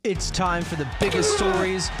It's time for the biggest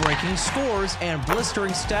stories, breaking scores, and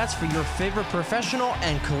blistering stats for your favorite professional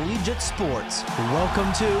and collegiate sports.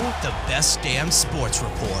 Welcome to the Best Damn Sports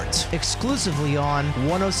Report, exclusively on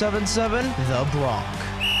 107.7 The Bronx.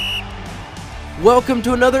 Welcome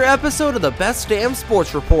to another episode of the Best Damn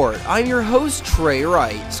Sports Report. I'm your host, Trey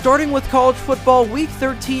Wright. Starting with college football, Week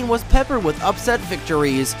 13 was peppered with upset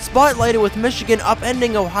victories, spotlighted with Michigan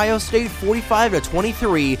upending Ohio State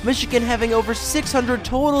 45-23, Michigan having over 600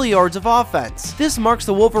 total yards of offense. This marks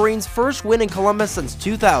the Wolverines' first win in Columbus since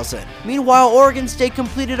 2000. Meanwhile, Oregon State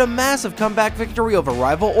completed a massive comeback victory over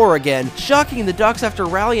rival Oregon, shocking the Ducks after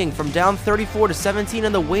rallying from down 34-17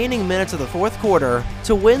 in the waning minutes of the fourth quarter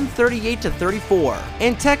to win 38-34.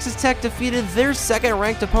 And Texas Tech defeated their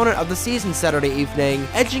second-ranked opponent of the season Saturday evening,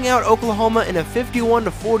 edging out Oklahoma in a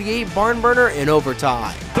 51-48 barn burner in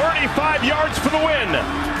overtime. 35 yards for the win.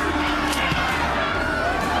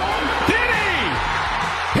 Did he?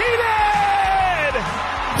 He did!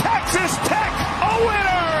 Texas Tech, a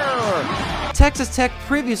winner! Texas Tech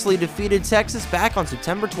previously defeated Texas back on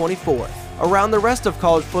September 24th. Around the rest of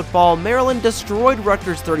college football, Maryland destroyed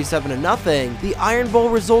Rutgers 37-0. The Iron Bowl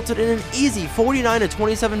resulted in an easy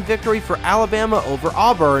 49-27 victory for Alabama over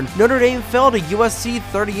Auburn. Notre Dame fell to USC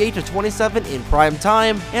 38-27 in prime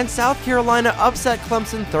time, and South Carolina upset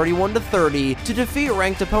Clemson 31-30 to defeat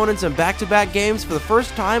ranked opponents in back-to-back games for the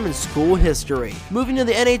first time in school history. Moving to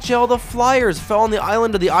the NHL, the Flyers fell on the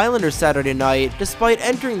island of the Islanders Saturday night, despite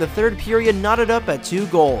entering the third period knotted up at 2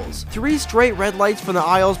 goals. 3 straight red lights from the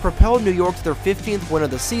Isles propelled New York to their 15th win of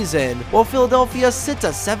the season, while Philadelphia sits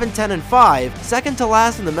at 7-10-5, second to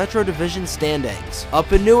last in the Metro Division standings.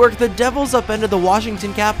 Up in Newark, the Devils upended the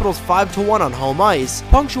Washington Capitals 5-1 on home ice,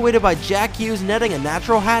 punctuated by Jack Hughes netting a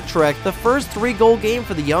natural hat trick, the first 3-goal game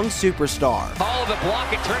for the young superstar. All of the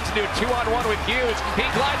block, it turns into a 2-on-1 with Hughes. He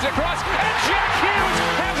glides across, and Jack Hughes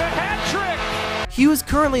has a hat trick! Hughes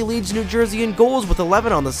currently leads New Jersey in goals with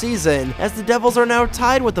 11 on the season, as the Devils are now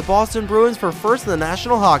tied with the Boston Bruins for first in the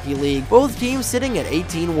National Hockey League, both teams sitting at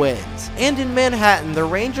 18 wins. And in Manhattan, the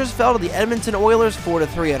Rangers fell to the Edmonton Oilers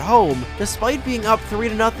 4-3 at home, despite being up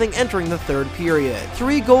 3-0 entering the third period.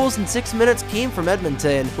 3 goals in 6 minutes came from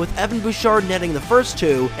Edmonton, with Evan Bouchard netting the first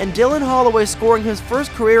 2, and Dylan Holloway scoring his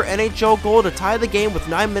first career NHL goal to tie the game with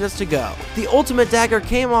 9 minutes to go. The ultimate dagger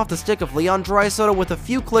came off the stick of Leon Draisaitl with a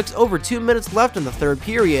few clicks over 2 minutes left in the third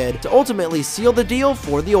period to ultimately seal the deal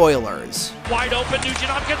for the Oilers. Wide open, Nugent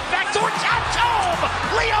Hopkins backdoor shot home!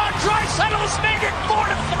 Leon Draisaitl's made it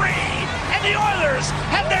 4-3, and the Oilers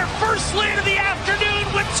have their first lead of the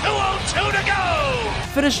afternoon with 2:02 to go!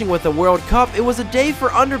 Finishing with the World Cup, it was a day for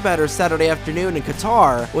underbettors Saturday afternoon in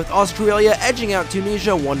Qatar, with Australia edging out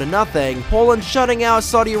Tunisia 1-0, Poland shutting out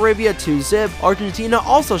Saudi Arabia 2-0, Argentina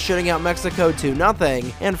also shutting out Mexico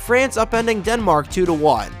 2-0, and France upending Denmark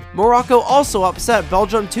 2-1. Morocco also upset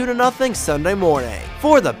Belgium 2-0 Sunday morning.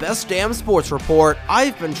 For the Best Damn Sports Report,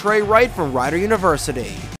 I've been Trey Wright from Rider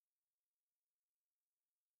University.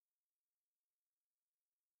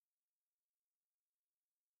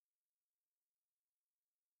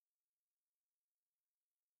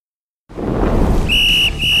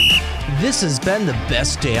 This has been the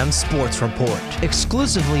Best Damn Sports Report,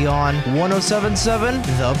 exclusively on 107.7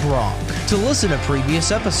 The Bronx. To listen to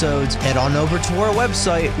previous episodes, head on over to our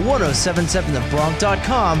website,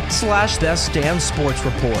 1077thebronx.com/Best Damn Sports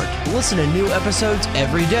Report. Listen to new episodes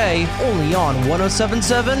every day, only on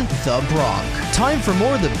 107.7 The Bronx. Time for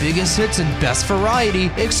more of the biggest hits and best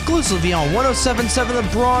variety, exclusively on 107.7 The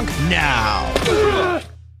Bronx now.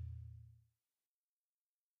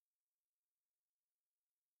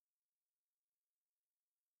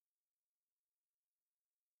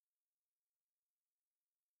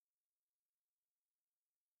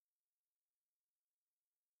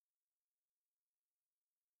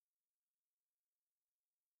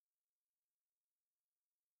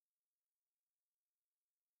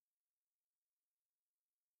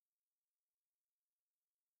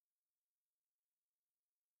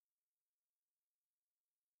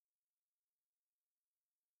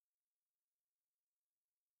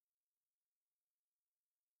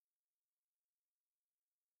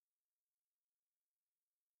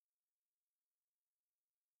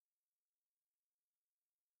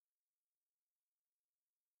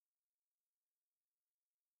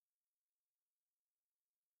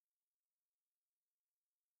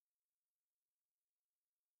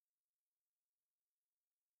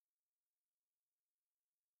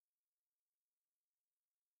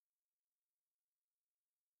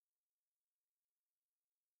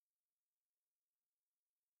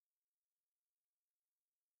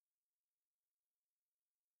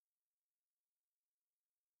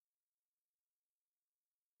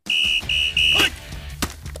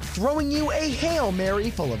 throwing you a Hail Mary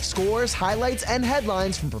full of scores, highlights, and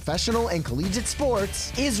headlines from professional and collegiate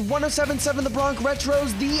sports, is 107.7 The Bronx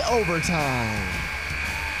Retro's The Overtime.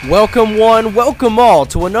 Welcome one, welcome all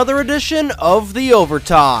to another edition of The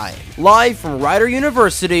Overtime. Live from Rider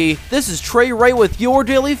University, this is Trey Wright with your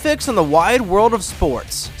daily fix on the wide world of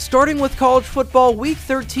sports. Starting with college football, Week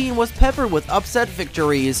 13 was peppered with upset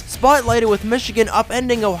victories, spotlighted with Michigan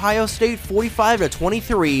upending Ohio State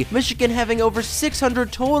 45-23, Michigan having over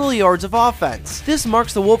 600 total yards of offense. This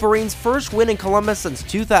marks the Wolverines' first win in Columbus since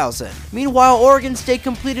 2000. Meanwhile, Oregon State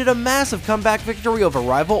completed a massive comeback victory over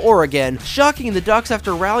rival Oregon, shocking the Ducks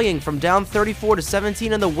after rallying from down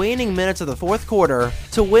 34-17 in the waning minutes of the fourth quarter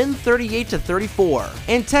to win 38-34.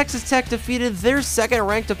 And Texas Tech defeated their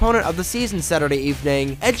second-ranked opponent of the season Saturday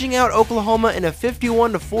evening, edging out Oklahoma in a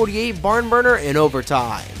 51-48 barn burner in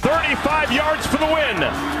overtime. 35 yards for the win.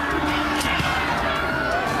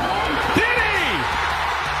 Did he?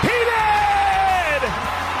 He did!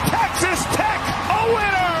 Texas Tech, a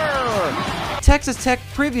winner! Texas Tech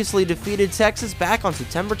previously defeated Texas back on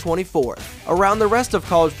September 24th. Around the rest of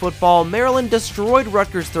college football, Maryland destroyed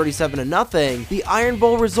Rutgers 37-0. The Iron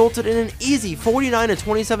Bowl resulted in an easy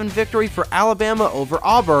 49-27 victory for Alabama over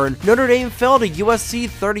Auburn. Notre Dame fell to USC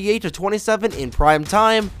 38-27 in prime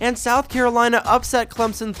time, and South Carolina upset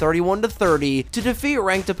Clemson 31-30 to defeat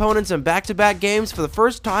ranked opponents in back-to-back games for the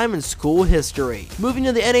first time in school history. Moving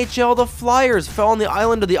to the NHL, the Flyers fell on the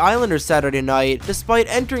island of the Islanders Saturday night, despite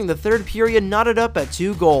entering the third period knotted up at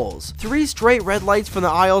 2 goals. 3 straight red lights from the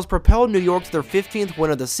Isles propelled New York to their 15th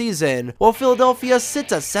win of the season, while Philadelphia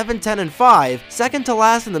sits at 7-10-5, second to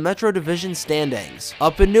last in the Metro Division standings.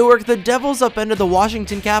 Up in Newark, the Devils upended the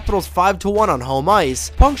Washington Capitals 5-1 on home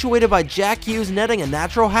ice, punctuated by Jack Hughes netting a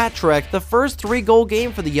natural hat trick, the first 3-goal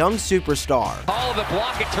game for the young superstar. All of the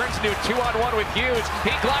block, it turns into a 2-on-1 with Hughes.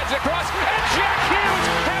 He glides across, and Jack Hughes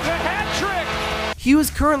has a hat trick! Hughes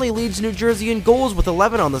currently leads New Jersey in goals with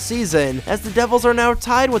 11 on the season, as the Devils are now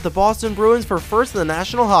tied with the Boston Bruins for first in the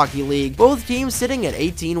National Hockey League, both teams sitting at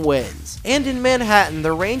 18 wins. And in Manhattan,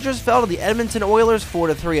 the Rangers fell to the Edmonton Oilers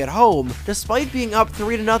 4-3 at home, despite being up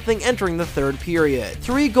 3-0 entering the third period.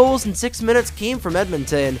 3 goals in 6 minutes came from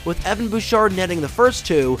Edmonton, with Evan Bouchard netting the first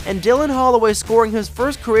 2, and Dylan Holloway scoring his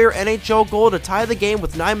first career NHL goal to tie the game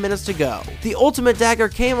with 9 minutes to go. The ultimate dagger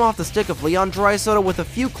came off the stick of Leon Draisaitl with a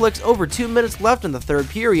few clicks over 2 minutes left in the third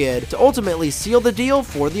period to ultimately seal the deal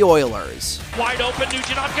for the Oilers. Wide open,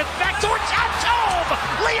 Nugent Hopkins back towards home!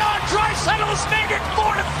 Leon Draisaitl's made it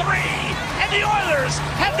 4-3, and the Oilers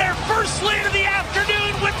have their first lead of the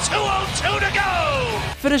afternoon with 2:02 to go!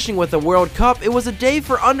 Finishing with the World Cup, it was a day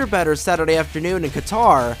for underbettors Saturday afternoon in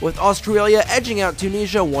Qatar, with Australia edging out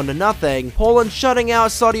Tunisia 1-0, Poland shutting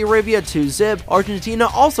out Saudi Arabia 2-0, Argentina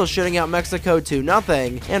also shutting out Mexico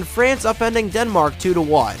 2-0, and France upending Denmark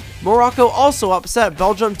 2-1. Morocco also upset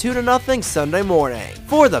Belgium 2-0 Sunday morning.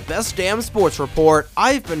 For the best damn sports report,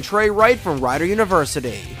 I've been Trey Wright from Rider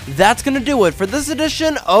University. That's gonna do it for this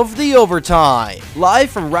edition of The Overtime.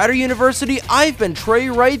 Live from Rider University, I've been Trey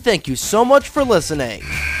Wright. Thank you so much for listening.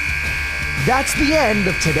 That's the end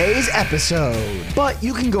of today's episode. But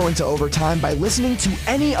you can go into overtime by listening to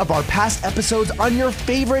any of our past episodes on your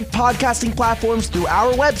favorite podcasting platforms through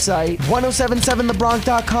our website,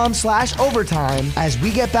 1077thebronx.com/overtime, as we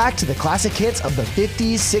get back to the classic hits of the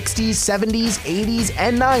 50s, 60s, 70s, 80s,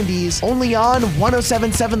 and 90s, only on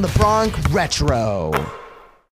 1077 The Bronx Retro.